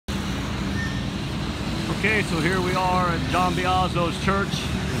Okay, so here we are at John Biazzo's church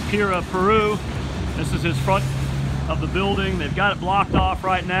in Piura, Peru. This is his front of the building. They've got it blocked off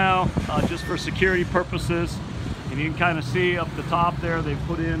right now just for security purposes. And you can kind of see up the top there, they've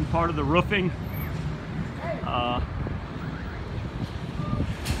put in part of the roofing.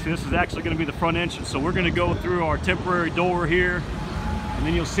 See, this is actually going to be the front entrance. So we're going to go through our temporary door here, and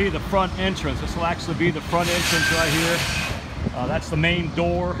then you'll see the front entrance. This will actually be the front entrance right here. That's the main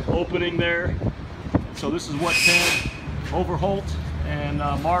door opening there. So this is what Ted Overholt and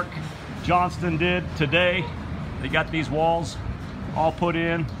Mark Johnston did today. They got these walls all put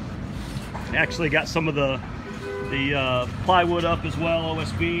in. They actually got some of the plywood up as well,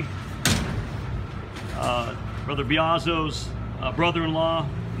 OSB. Brother Biazzo's brother-in-law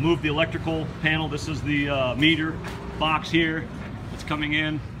moved the electrical panel. This is the meter box here. It's coming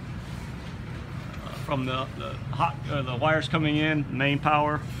in from the wires coming in, main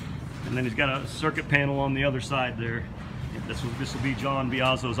power. And then he's got a circuit panel on the other side there. This will be John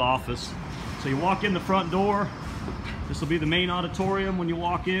Biazzo's office. So you walk in the front door. This will be the main auditorium when you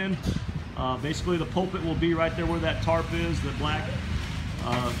walk in. Basically the pulpit will be right there where that tarp is, the black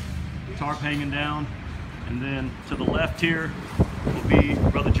tarp hanging down. And then to the left here will be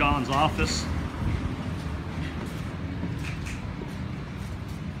Brother John's office.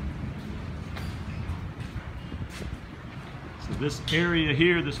 This area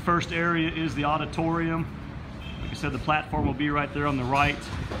here, this first area, is the auditorium. Like I said, the platform will be right there on the right,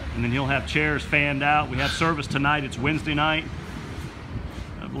 and then he'll have chairs fanned out. We have service tonight. It's Wednesday night,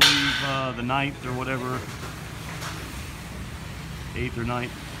 I believe the 9th or whatever, 8th or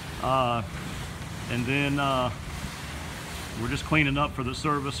 9th. And then we're just cleaning up for the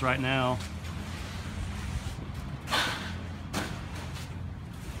service right now.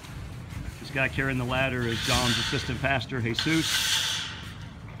 This guy carrying the ladder is John's assistant pastor, Jesus.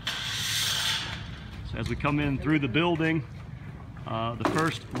 So as we come in through the building, the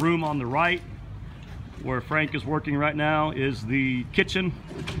first room on the right, where Frank is working right now, is the kitchen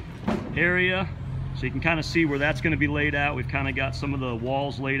area. So you can kind of see where that's going to be laid out. We've kind of got some of the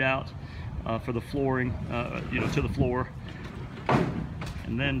walls laid out for the flooring, to the floor.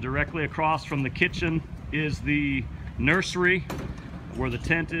 And then directly across from the kitchen is the nursery, where the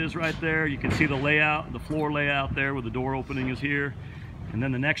tent is right there. You can see the layout, the floor layout there where the door opening is here. And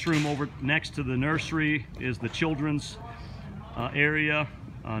then the next room over next to the nursery is the children's area,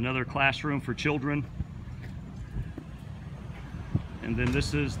 another classroom for children. And then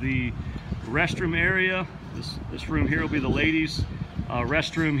this is the restroom area. This room here will be the ladies'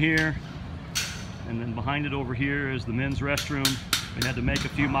 restroom here. And then behind it over here is the men's restroom. We had to make a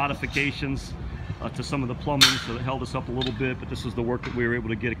few modifications to some of the plumbing, so it held us up a little bit, but this is the work that we were able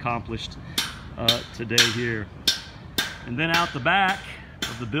to get accomplished today here. And then out the back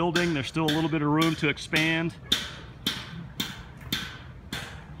of the building, there's still a little bit of room to expand.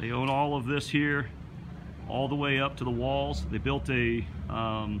 They own all of this here, all the way up to the walls. They built a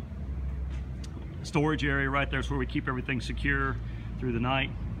storage area right there. It's where we keep everything secure through the night.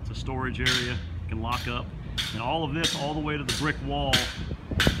 It's a storage area, you can lock up. And all of this, all the way to the brick wall,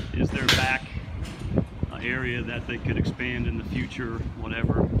 is their back area that they could expand in the future,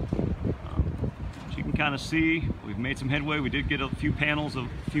 whatever. So you can kind of see we've made some headway. We did get a few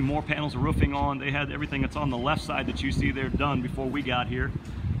more panels of roofing on. They had everything that's on the left side that you see there done before we got here,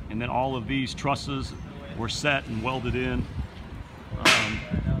 and then all of these trusses were set and welded in.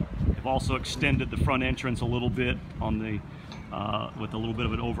 They've also extended the front entrance a little bit on the with a little bit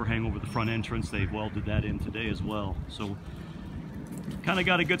of an overhang over the front entrance. They've welded that in today as well. So kind of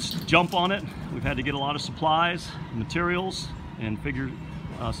got a good jump on it. We've had to get a lot of supplies, materials, and figure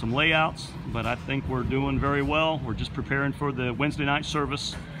some layouts, but I think we're doing very well. We're just preparing for the Wednesday night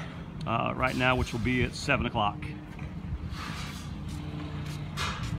service right now, which will be at 7 o'clock.